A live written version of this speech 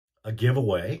a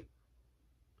giveaway,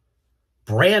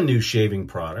 brand new shaving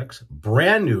products,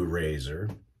 brand new razor,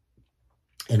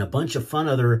 and a bunch of fun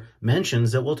other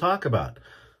mentions that we'll talk about.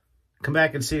 Come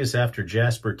back and see us after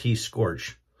Jasper T.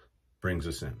 Scorch brings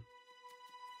us in.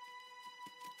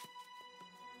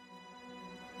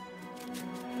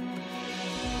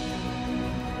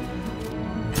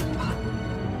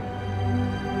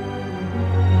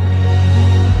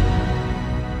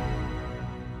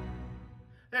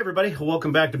 Hey everybody,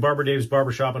 welcome back to Barber Dave's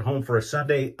Barbershop at Home for a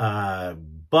Sunday.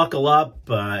 Buckle up,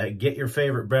 get your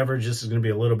favorite beverage. This is going to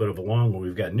be a little bit of a long one.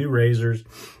 We've got new razors.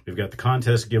 We've got the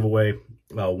contest giveaway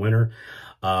winner,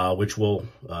 which will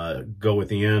go at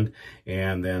the end,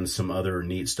 and then some other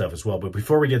neat stuff as well. But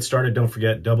before we get started, don't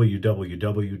forget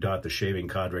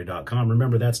www.theshavingcadre.com.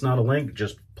 Remember, that's not a link.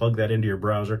 Just plug that into your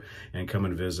browser and come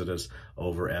and visit us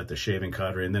over at The Shaving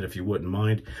Cadre. And then if you wouldn't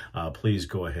mind, please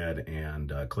go ahead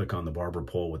and click on the barber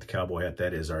pole with the cowboy hat.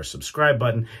 That is our subscribe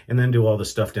button. And then do all the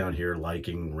stuff down here,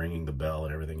 liking, ringing the bell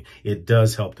and everything. It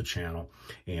does help the channel,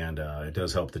 and it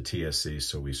does help the TSC,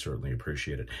 so we certainly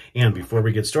appreciate it. And before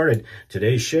we get started,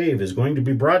 today's shave is going to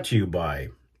be brought to you by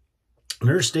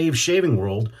Nurse Dave's Shaving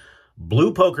World,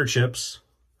 Blue Poker Chips,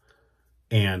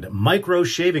 and Micro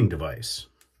Shaving Device.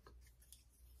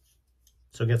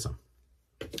 So get some.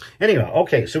 Anyway,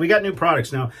 okay, so we got new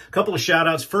products. Now, a couple of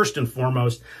shout-outs. First and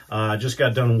foremost, just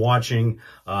got done watching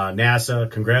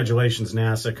NASA. Congratulations,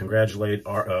 NASA.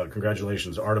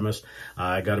 Congratulations, Artemis.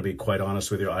 I got to be quite honest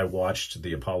with you. I watched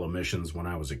the Apollo missions when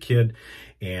I was a kid,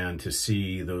 and to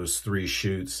see those 3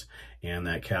 shoots and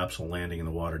that capsule landing in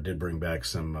the water did bring back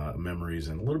some memories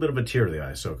and a little bit of a tear to the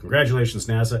eye. So congratulations,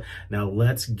 NASA. Now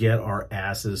let's get our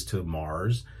asses to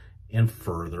Mars and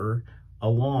further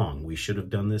along. We should have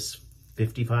done this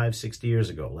 55, 60 years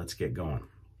ago. Let's get going.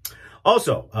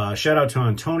 Also, shout out to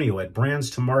Antonio at Brands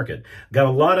to Market. Got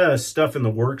a lot of stuff in the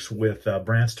works with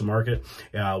Brands to Market,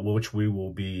 which we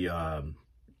will be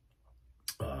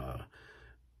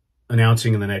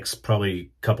announcing in the next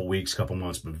probably couple weeks, couple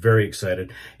months, but very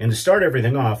excited. And to start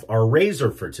everything off, our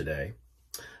razor for today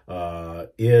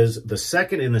is the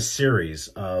second in the series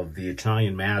of the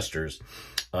Italian masters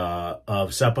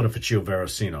of Sapone Ficcio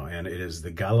Verosino, and it is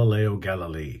the Galileo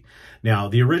Galilei. Now,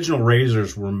 the original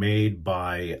razors were made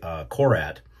by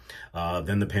Korat.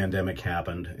 Then the pandemic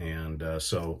happened, and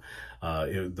so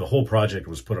the whole project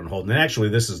was put on hold. And actually,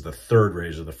 this is the third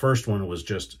razor. The first one was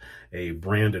just a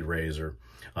branded razor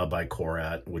by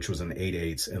Korat, which was an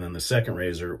 8/8, and then the second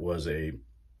razor was a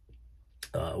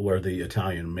were the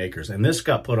Italian makers. And this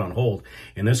got put on hold,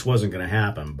 and this wasn't going to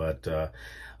happen, but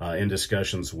in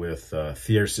discussions with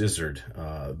Thierse Izzard,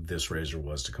 this razor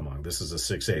was to come on. This is a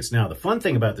 6/8. Now, the fun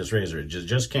thing about this razor, it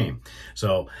just came.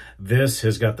 So this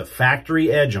has got the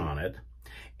factory edge on it,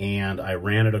 and I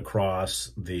ran it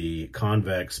across the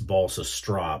convex balsa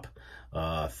strop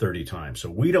 30 times. So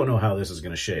we don't know how this is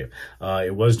going to shave.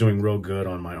 It was doing real good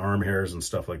on my arm hairs and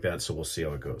stuff like that, so we'll see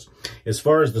how it goes. As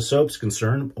far as the soap's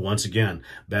concerned, once again,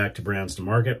 back to Brands to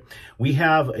Market. We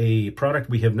have a product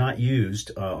we have not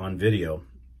used on video.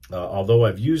 Although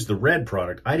I've used the red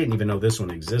product, I didn't even know this one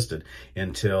existed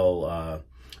until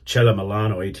Cella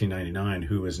Milano 1899,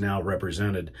 who is now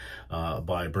represented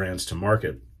by Brands to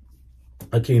Market,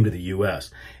 came to the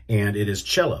U.S. And it is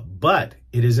Cella, but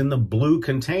it is in the blue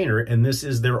container, and this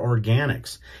is their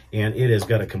organics. And it has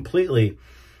got a completely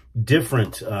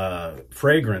different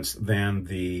fragrance than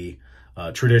the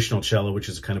traditional Cella, which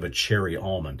is kind of a cherry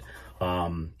almond.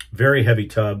 Very heavy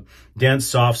tub, dense,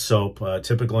 soft soap,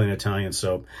 typically an Italian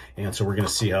soap. And so we're going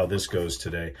to see how this goes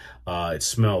today. It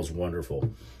smells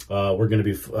wonderful. We're going to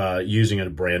be using a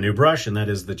brand new brush, and that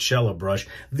is the Cella brush.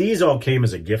 These all came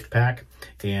as a gift pack,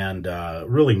 and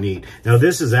really neat. Now,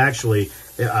 this is actually,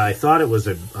 I thought it was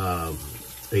a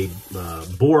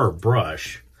boar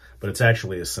brush, but it's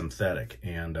actually a synthetic,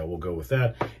 and we'll go with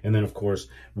that. And then, of course,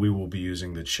 we will be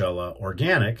using the Cella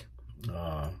Organic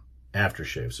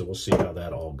aftershave. So we'll see how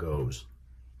that all goes.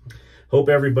 Hope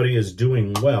everybody is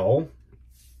doing well.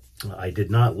 I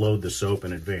did not load the soap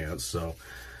in advance, so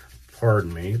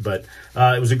pardon me, but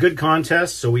it was a good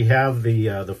contest. So we have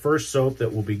the first soap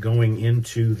that will be going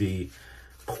into the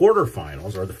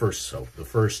quarterfinals, or the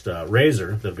first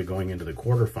razor that'll be going into the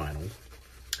quarterfinals.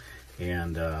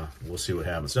 And we'll see what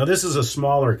happens. Now, this is a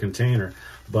smaller container,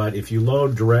 but if you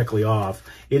load directly off,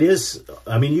 it is,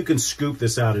 I mean, you can scoop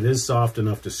this out. It is soft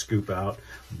enough to scoop out,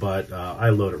 but I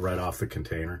load it right off the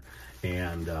container.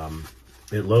 And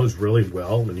it loads really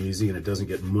well and easy, and it doesn't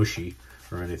get mushy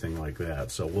or anything like that.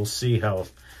 So we'll see how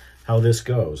this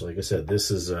goes. Like I said,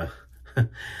 this is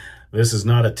this is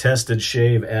not a tested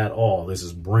shave at all. This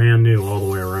is brand new all the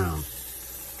way around.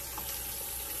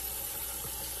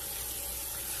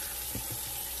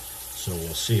 So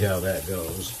we'll see how that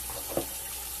goes.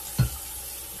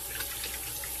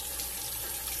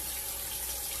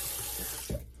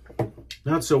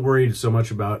 Not so worried so much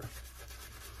about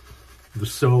the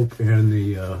soap and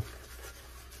the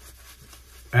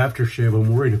aftershave.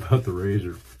 I'm worried about the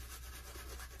razor.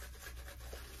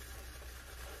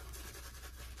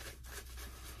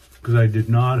 Because I did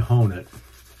not hone it.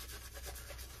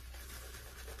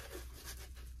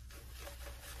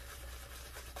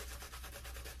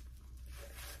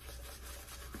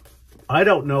 I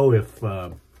don't know if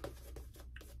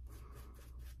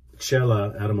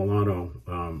Cella out of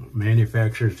Milano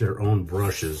manufactures their own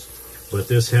brushes, but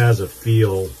this has a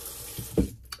feel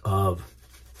of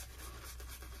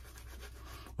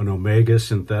an Omega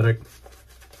synthetic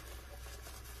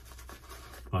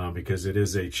because it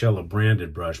is a Cella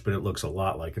branded brush, but it looks a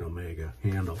lot like an Omega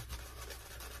handle.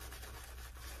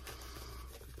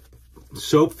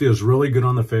 Soap feels really good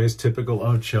on the face, typical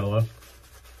of Cella.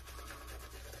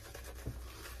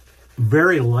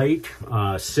 Very light,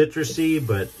 citrusy,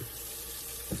 but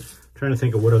I'm trying to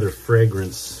think of what other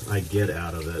fragrance I get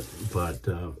out of it, but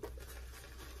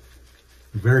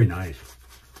very nice.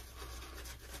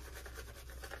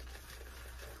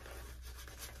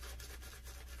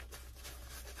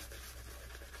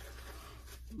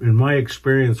 In my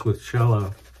experience with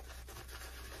Cella,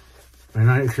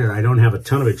 and I don't have a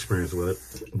ton of experience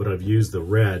with it, but I've used the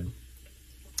red,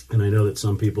 and I know that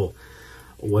some people,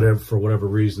 for whatever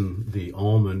reason, the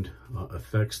almond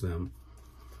affects them.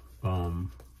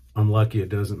 I'm lucky it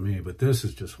doesn't me, but this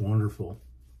is just wonderful.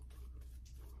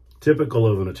 Typical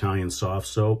of an Italian soft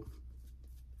soap.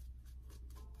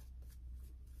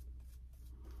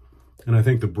 And I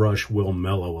think the brush will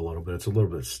mellow a little bit. It's a little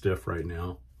bit stiff right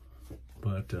now,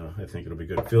 but I think it'll be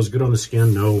good. It feels good on the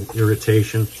skin, no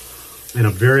irritation. And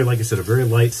a very, like I said, a very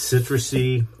light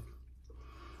citrusy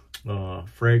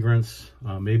fragrance.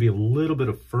 Maybe a little bit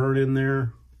of fern in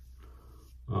there.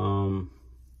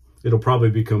 It'll probably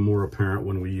become more apparent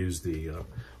when we use the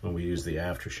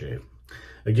aftershave.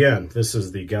 Again, this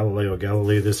is the Galileo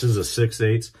Galilei. This is a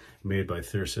 6/8 made by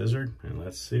Third Scissor, and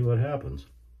let's see what happens.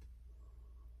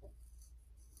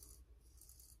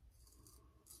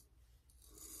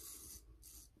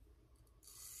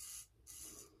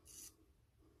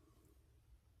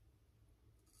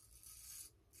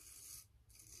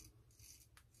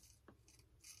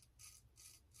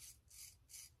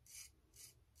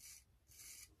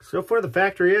 So far, the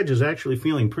factory edge is actually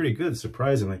feeling pretty good,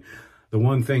 surprisingly. The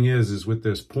one thing is with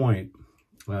this point,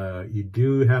 you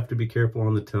do have to be careful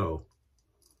on the toe.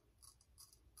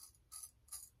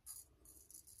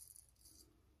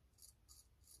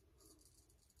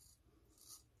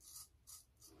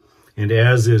 And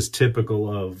as is typical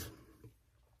of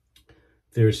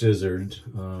Third Scissor,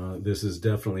 this is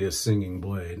definitely a singing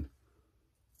blade.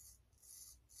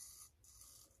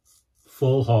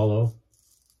 Full hollow.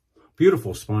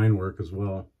 Beautiful spine work as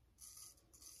well.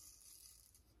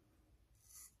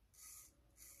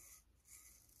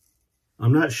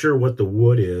 I'm not sure what the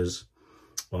wood is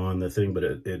on the thing, but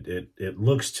it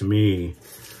looks to me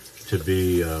to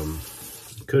be,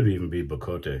 could even be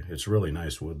Bocote. It's really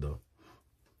nice wood though.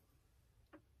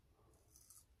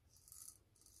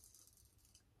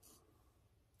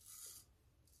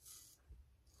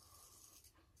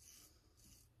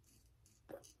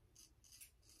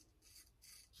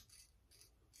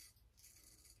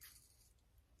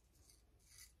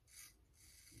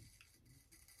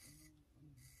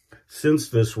 Since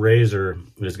this razor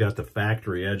has got the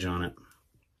factory edge on it,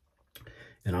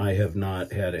 and I have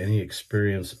not had any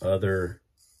experience other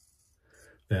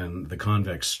than the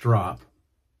convex strop,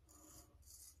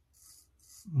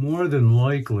 more than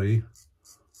likely,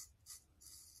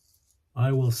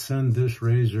 I will send this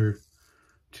razor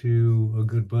to a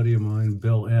good buddy of mine,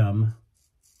 Bill M.,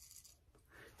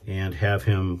 and have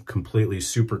him completely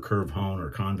super curve hone or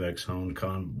convex hone,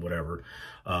 whatever,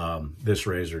 this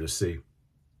razor to see.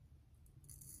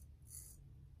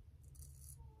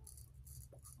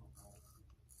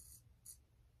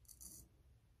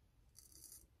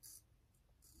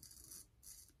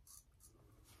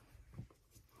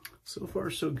 So far,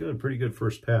 so good. Pretty good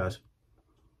first pass.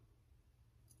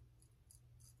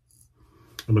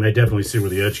 I mean, I definitely see where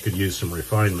the edge could use some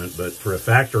refinement, but for a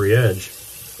factory edge,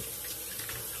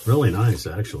 really nice,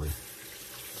 actually.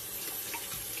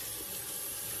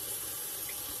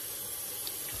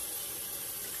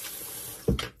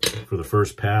 For the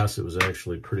first pass, it was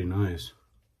actually pretty nice.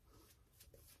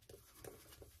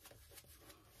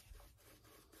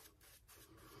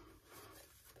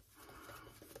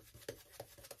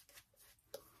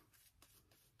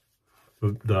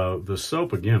 The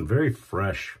soap, again, very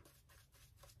fresh.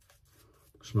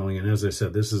 smelling. And as I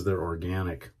said, this is their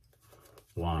organic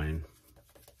line.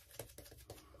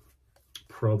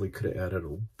 Probably could have added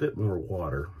a bit more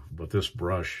water, but this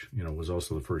brush, you know, was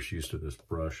also the first use of this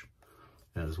brush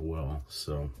as well.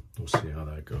 So we'll see how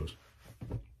that goes.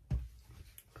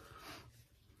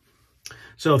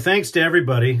 So thanks to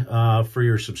everybody for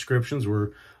your subscriptions. We're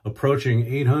approaching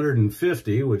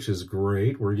 850, which is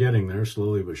great. We're getting there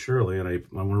slowly but surely. And I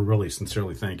want to really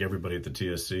sincerely thank everybody at the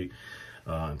TSC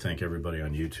and thank everybody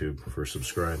on YouTube for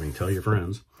subscribing. Tell your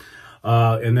friends.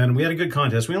 And then we had a good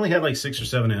contest. We only had like 6 or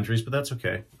 7 entries, but that's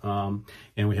okay. And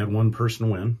we had one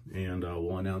person win, and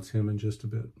we'll announce him in just a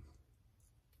bit.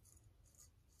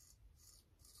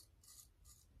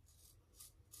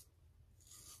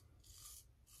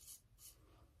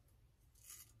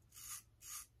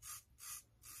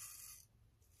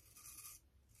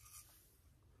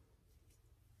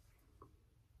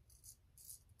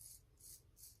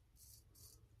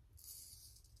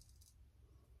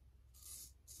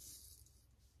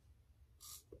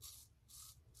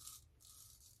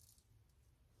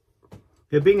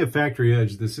 It being a factory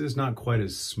edge, this is not quite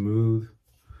as smooth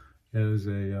as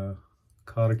a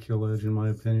cottonkill edge, in my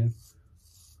opinion.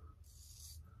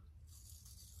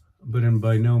 But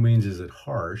by no means is it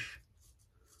harsh.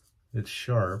 It's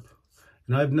sharp.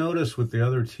 And I've noticed with the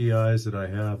other TIs that I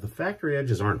have, the factory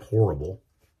edges aren't horrible.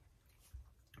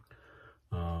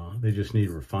 They just need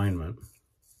refinement.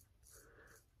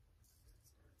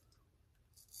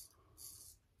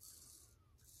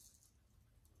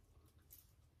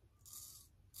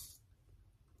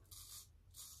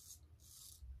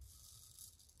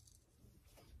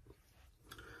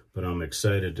 But I'm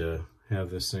excited to have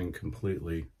this thing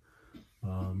completely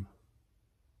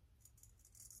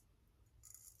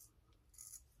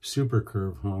super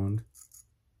curve honed.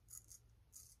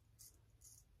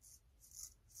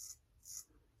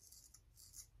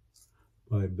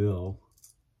 By Bill.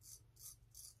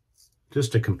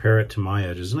 Just to compare it to my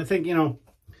edges. And I think, you know,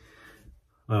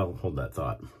 I'll hold that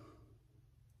thought.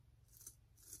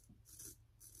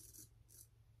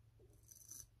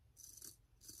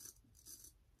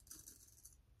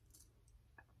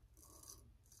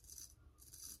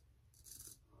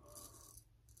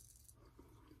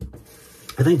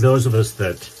 I think those of us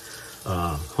that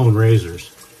hone razors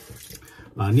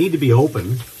need to be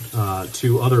open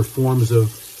to other forms of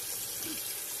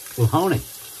honing,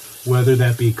 whether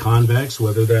that be convex,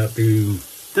 whether that be,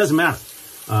 doesn't matter,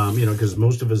 you know, because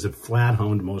most of us have flat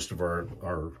honed most of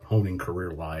our honing career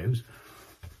lives.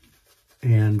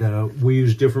 And we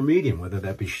use different medium, whether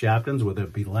that be Shaptons, whether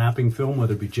it be lapping film,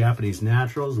 whether it be Japanese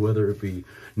naturals, whether it be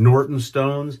Norton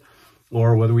stones,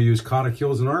 or whether we use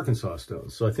cottonquills and Arkansas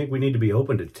stones. So I think we need to be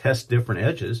open to test different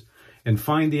edges and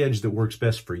find the edge that works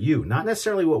best for you, not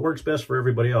necessarily what works best for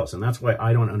everybody else. And that's why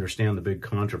I don't understand the big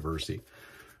controversy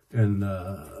and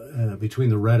between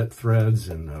the Reddit threads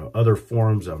and other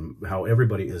forums on how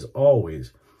everybody is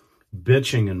always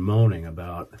bitching and moaning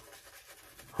about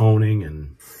honing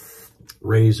and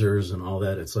razors and all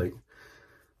that. It's like,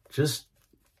 just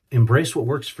embrace what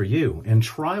works for you and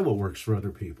try what works for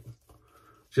other people.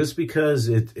 Just because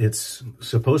it's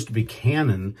supposed to be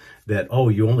canon that, oh,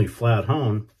 you only flat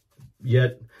hone,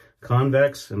 yet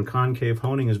convex and concave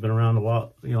honing has been around a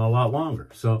lot longer.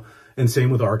 So, and same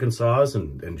with Arkansas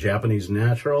and Japanese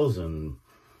naturals. And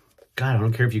God, I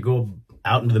don't care if you go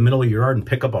out into the middle of your yard and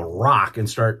pick up a rock and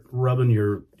start rubbing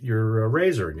your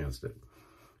razor against it.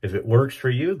 If it works for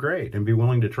you, great, and be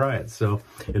willing to try it. So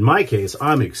in my case,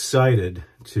 I'm excited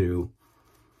to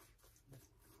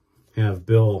have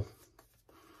Bill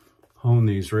hone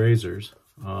these razors,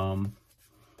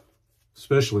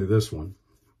 especially this one,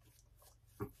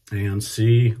 and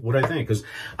see what I think. Because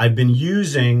I've been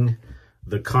using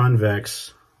the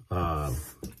convex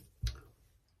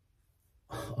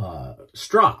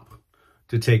strop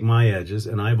to take my edges,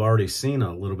 and I've already seen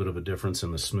a little bit of a difference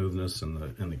in the smoothness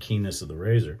and the keenness of the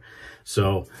razor.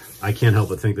 So I can't help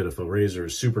but think that if a razor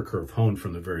is super curve honed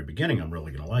from the very beginning, I'm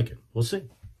really going to like it. We'll see.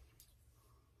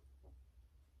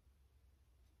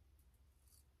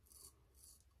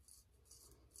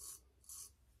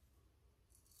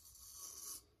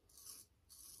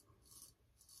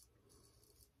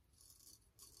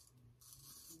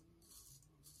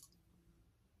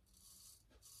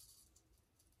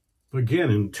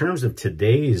 Again, in terms of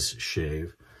today's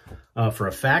shave, for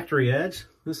a factory edge,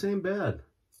 this ain't bad.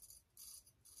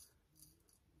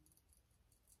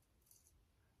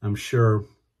 I'm sure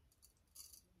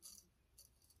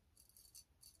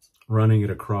running it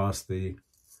across the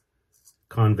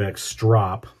convex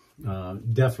strop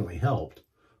definitely helped.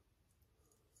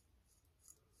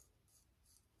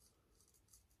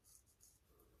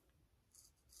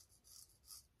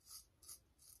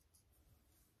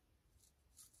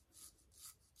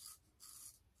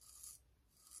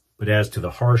 But as to the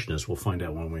harshness, we'll find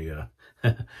out when we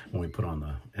when we put on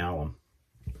the alum.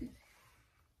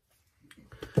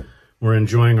 We're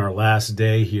enjoying our last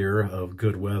day here of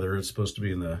good weather. It's supposed to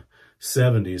be in the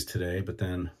 70s today, but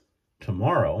then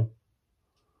tomorrow,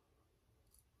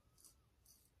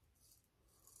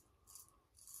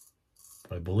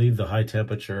 I believe the high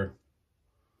temperature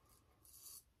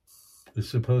is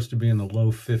supposed to be in the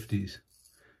low 50s.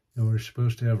 And we're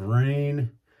supposed to have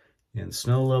rain and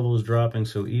snow levels dropping,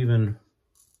 so even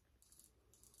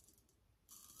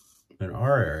in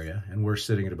our area, and we're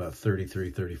sitting at about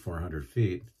 3,400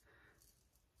 feet,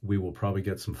 we will probably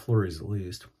get some flurries at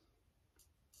least.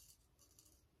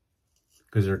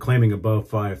 Because they're claiming above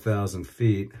 5,000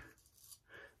 feet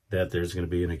that there's going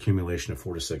to be an accumulation of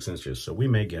 4 to 6 inches. So we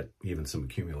may get even some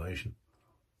accumulation.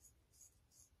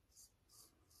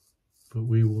 But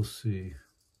we will see.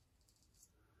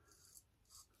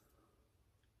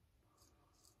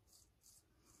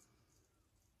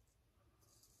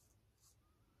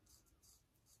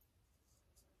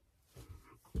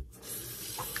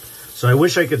 So I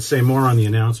wish I could say more on the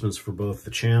announcements for both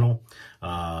the channel,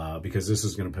 because this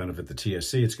is going to benefit the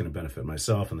TSC, it's going to benefit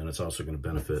myself, and then it's also going to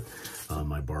benefit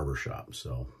my barbershop.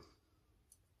 So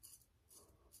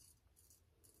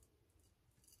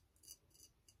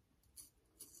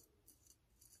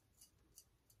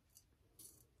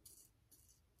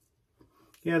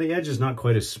yeah, the edge is not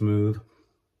quite as smooth.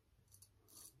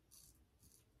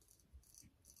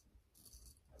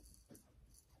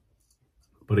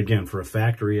 But again, for a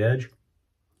factory edge,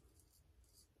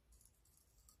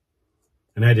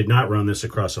 and I did not run this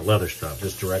across a leather strap,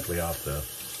 just directly off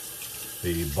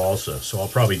the balsa. So I'll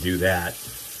probably do that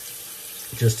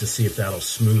just to see if that'll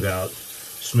smooth out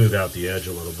the edge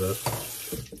a little bit.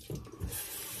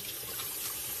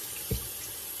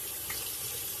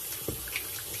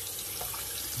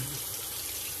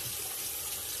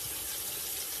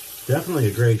 Definitely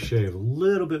a great shave, a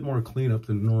little bit more cleanup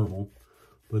than normal,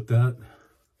 but that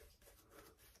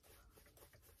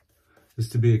is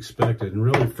to be expected. And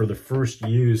really for the first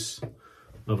use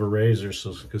of a razor,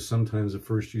 so because sometimes the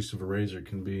first use of a razor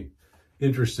can be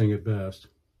interesting at best.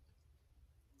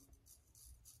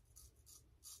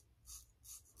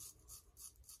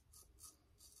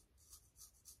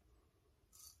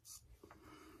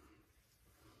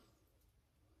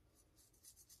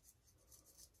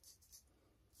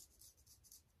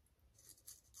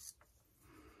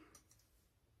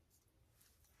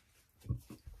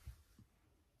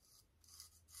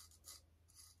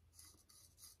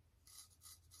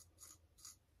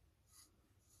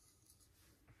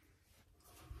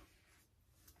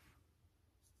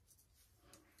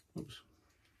 Oops.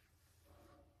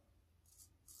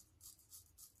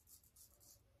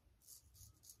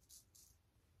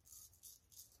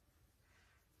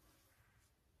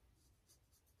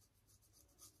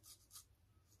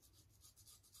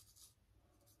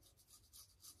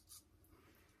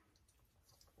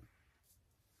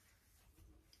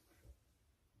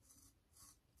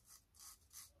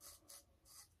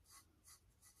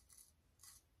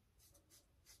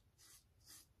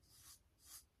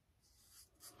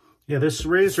 Yeah, this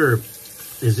razor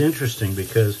is interesting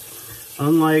because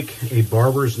unlike a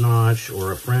barber's notch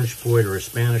or a French point or a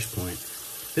Spanish point,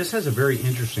 this has a very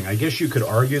interesting, I guess you could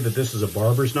argue that this is a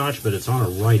barber's notch, but it's on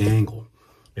a right angle.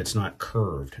 It's not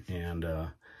curved. And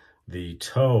the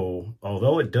toe,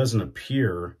 although it doesn't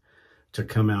appear to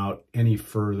come out any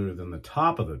further than the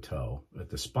top of the toe at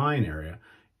the spine area,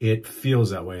 it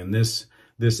feels that way. And this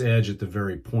edge at the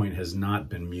very point has not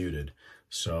been muted.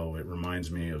 So it reminds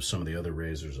me of some of the other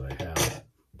razors I have.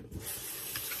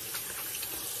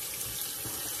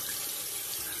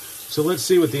 So let's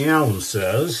see what the alum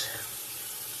says.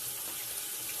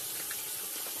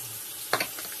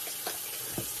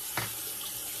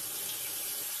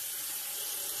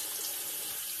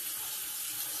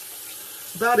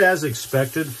 About as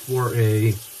expected for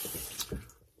a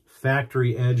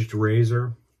factory edged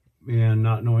razor, and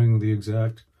not knowing the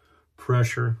exact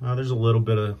pressure. There's a little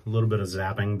bit of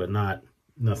zapping, but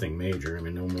nothing major. I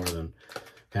mean, no more than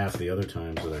half the other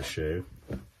times that I shave.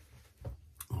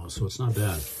 Oh, so it's not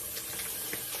bad.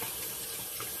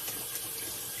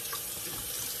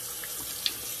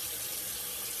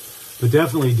 But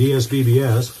definitely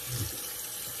DSBBS.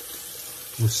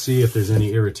 We'll see if there's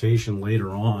any irritation later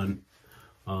on.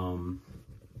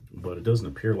 But it doesn't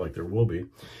appear like there will be.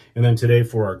 And then today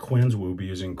for our quins, we'll be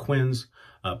using quins,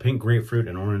 pink grapefruit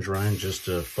and orange rind, just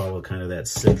to follow kind of that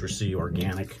citrusy,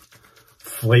 organic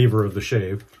flavor of the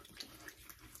shave.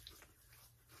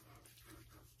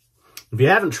 If you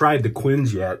haven't tried the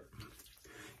quins yet,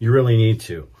 you really need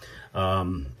to.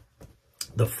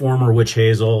 The The former Witch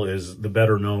Hazel is the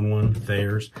better known one,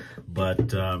 Thayer's,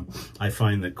 but I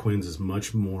find that Quinn's is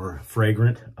much more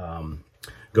fragrant,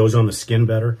 goes on the skin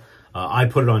better. I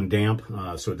put it on damp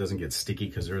so it doesn't get sticky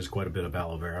because there is quite a bit of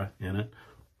aloe vera in it.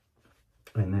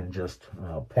 And then just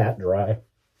pat dry.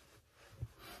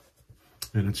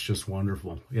 And it's just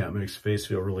wonderful. Yeah, it makes the face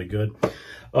feel really good.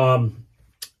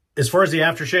 As far as the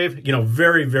aftershave, you know,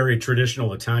 very, very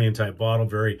traditional Italian type bottle,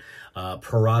 very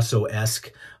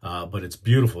Parasso-esque, but it's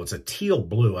beautiful. It's a teal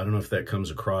blue. I don't know if that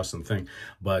comes across in the thing,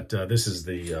 but this is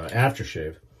the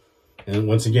aftershave. And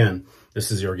once again,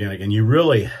 this is the organic. And you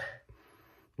really,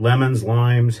 lemons,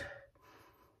 limes,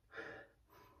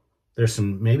 there's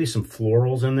maybe some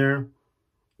florals in there.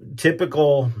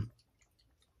 Typical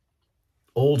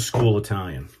old school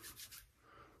Italian.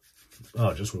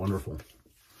 Oh, just wonderful.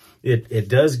 It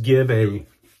does give a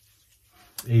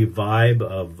vibe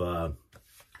of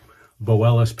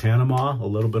Boelis Panama, a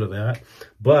little bit of that.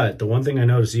 But the one thing I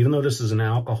noticed, even though this is an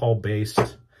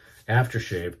alcohol-based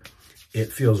aftershave,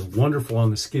 it feels wonderful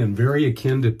on the skin. Very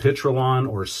akin to Petrolon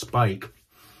or Spike,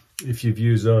 if you've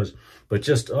used those. But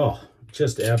just, oh,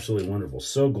 just absolutely wonderful.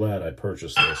 So glad I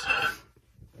purchased this.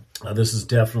 This is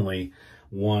definitely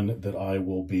one that I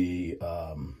will be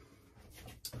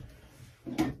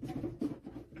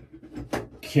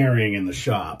carrying in the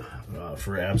shop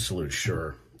for absolute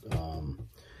sure.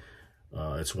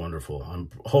 It's wonderful. I'm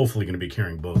hopefully going to be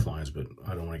carrying both lines, but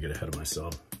I don't want to get ahead of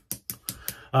myself.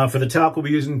 For the talc, we'll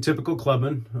be using typical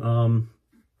Clubman.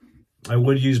 I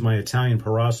would use my Italian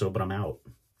Parasso, but I'm out.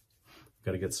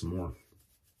 Got to get some more.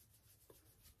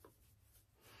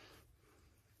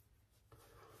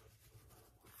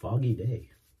 Foggy day.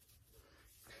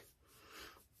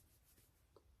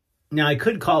 Now, I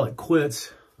could call it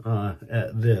quits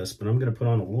at this, but I'm going to put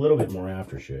on a little bit more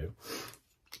aftershave.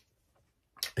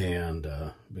 And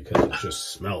because it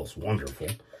just smells wonderful.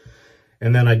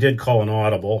 And then I did call an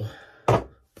audible.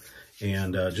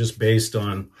 And just based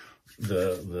on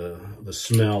the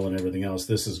smell and everything else,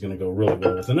 this is going to go really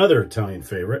well with another Italian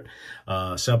favorite,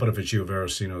 Saponificio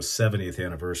Verosino's 70th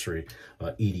anniversary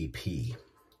EDP.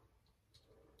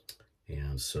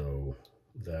 And so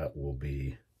that will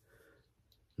be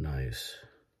nice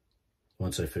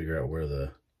once I figure out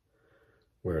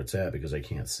where it's at, because I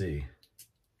can't see.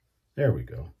 There we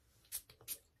go.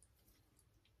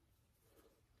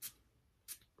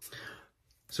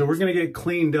 So we're going to get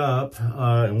cleaned up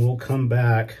and we'll come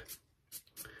back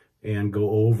and go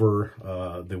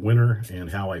over the winner and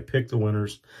how I picked the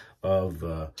winners of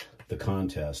the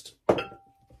contest.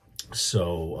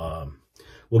 So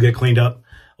we'll get cleaned up.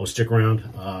 I'll stick around.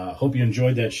 Hope you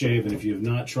enjoyed that shave. And if you have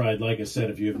not tried, like I said,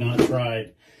 if you have not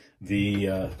tried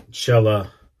the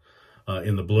Cella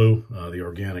in the blue, the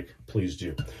organic, please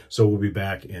do. So we'll be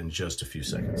back in just a few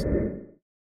seconds.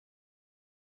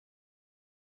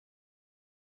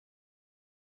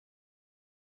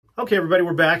 Okay, everybody,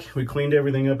 we're back. We cleaned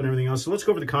everything up and everything else. So let's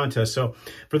go over the contest. So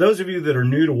for those of you that are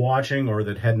new to watching or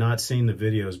that had not seen the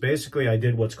videos, basically I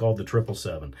did what's called the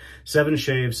 777. 7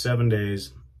 shaves, 7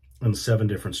 days, and 7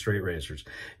 different straight razors.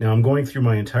 Now I'm going through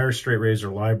my entire straight razor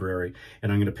library,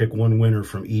 and I'm going to pick one winner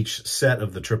from each set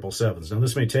of the 777s. Now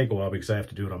this may take a while because I have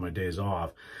to do it on my days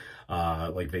off,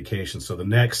 like vacation. So the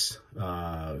next,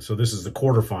 so this is the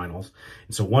quarterfinals.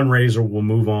 And so one razor will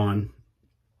move on,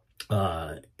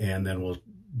 and then we'll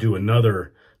do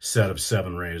another set of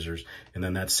 7 razors, and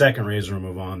then that second razor will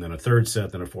move on, then a third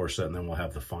set, then a fourth set, and then we'll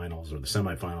have the finals or the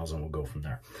semifinals, and we'll go from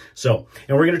there. So,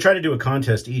 and we're going to try to do a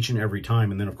contest each and every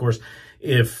time, and then of course,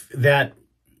 if that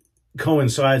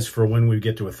coincides for when we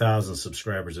get to 1,000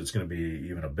 subscribers, it's going to be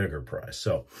even a bigger prize.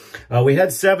 So, we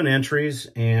had 7 entries,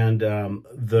 and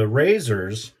the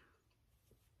razors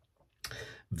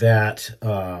that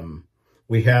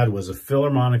we had was a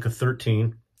Philharmonica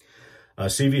 13,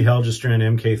 CV Helgestrand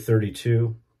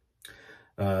MK32,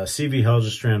 CV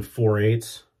Helgestrand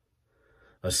 4/8,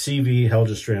 a CV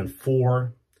Helgestrand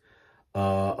 4,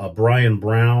 a Brian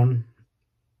Brown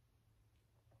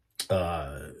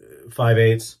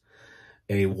 5/8,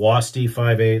 a Wasti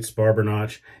 5/8 barber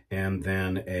notch, and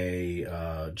then a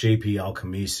JP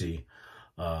Alchemisi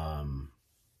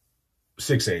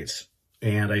 6/8.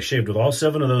 And I shaved with all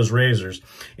 7 of those razors.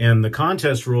 And the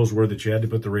contest rules were that you had to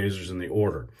put the razors in the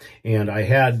order. And I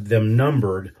had them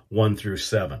numbered 1 through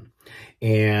 7.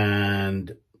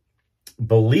 And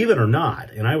believe it or not,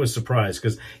 and I was surprised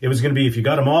because it was going to be, if you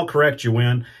got them all correct, you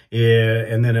win.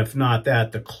 And then if not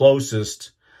that, the closest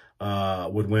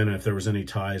would win. And if there was any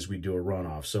ties, we'd do a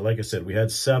runoff. So like I said, we had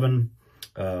 7,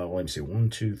 well, let me see, 1,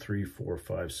 2, 3, 4,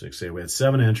 5, 6, 8. We had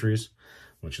 7 entries,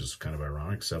 which is kind of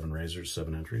ironic. 7 razors,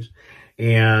 7 entries.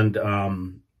 And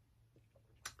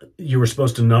you were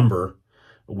supposed to number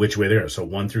which way they are. So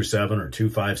 1 through 7 or 2,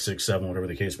 5, 6, 7, whatever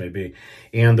the case may be.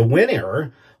 And the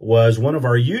winner was one of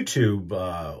our YouTube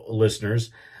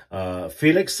listeners,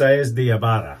 Felix Saez de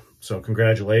Ibarra. So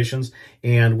congratulations.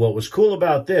 And what was cool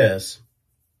about this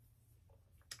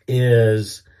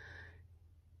is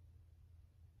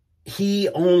he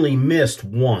only missed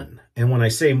one. And when I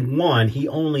say one, he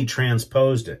only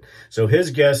transposed it. So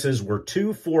his guesses were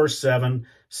 2, 4, 7,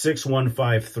 6, 1,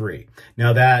 5, 3.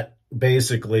 Now that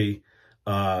basically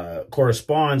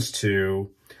corresponds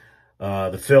to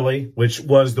the Philly, which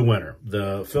was the winner.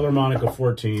 The Philharmonica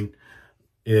 14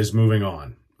 is moving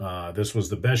on. This was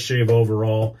the best shave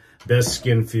overall, best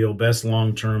skin feel, best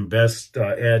long-term, best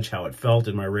edge, how it felt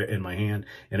in my hand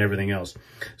and everything else.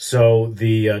 So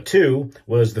the 2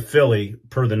 was the Philly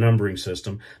per the numbering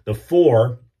system. The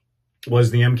 4 was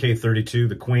the MK32,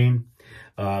 the Queen.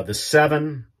 The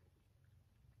 7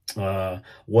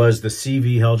 was the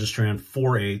CV Helgestrand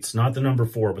 4/8, not the number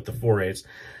 4, but the 4/8.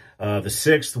 The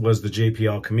 6th was the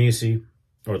JPL Kamisi,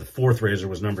 or the 4th razor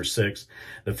was number 6.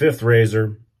 The 5th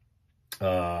razor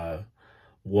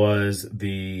was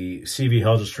the CV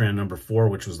Helgestrand number 4,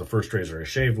 which was the first razor I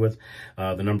shaved with.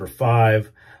 The number 5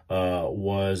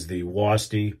 was the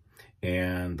Wasti,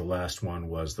 and the last one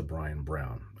was the Brian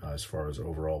Brown, as far as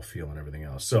overall feel and everything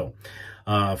else. So,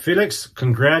 Felix,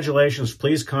 congratulations.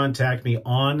 Please contact me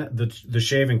on the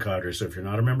Shaving Cadre. So if you're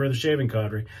not a member of the Shaving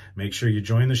Cadre, make sure you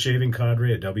join the Shaving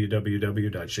Cadre at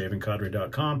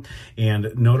www.shavingcadre.com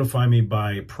and notify me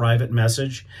by private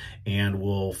message, and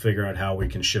we'll figure out how we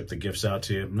can ship the gifts out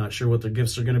to you. I'm not sure what the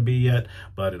gifts are going to be yet,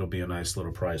 but it'll be a nice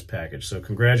little prize package. So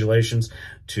congratulations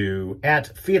to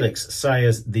 @Felix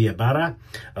Saez de Ibarra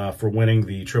for winning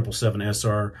the 777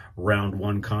 SR Round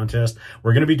 1 contest.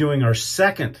 We're going to be doing our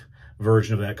second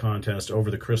version of that contest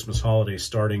over the Christmas holiday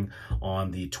starting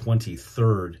on the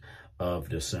 23rd of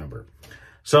December.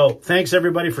 So thanks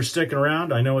everybody for sticking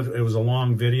around. I know it was a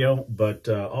long video, but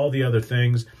all the other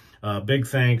things, big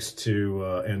thanks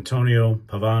to Antonio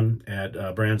Pavan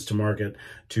at Brands to Market,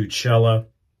 to Cella,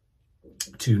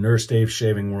 to Nurse Dave's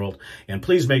Shaving World, and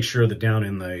please make sure that down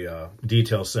in the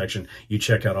details section you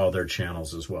check out all their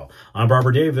channels as well. I'm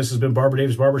Barber Dave. This has been Barber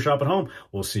Dave's Barbershop at Home.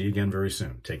 We'll see you again very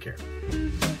soon. Take care.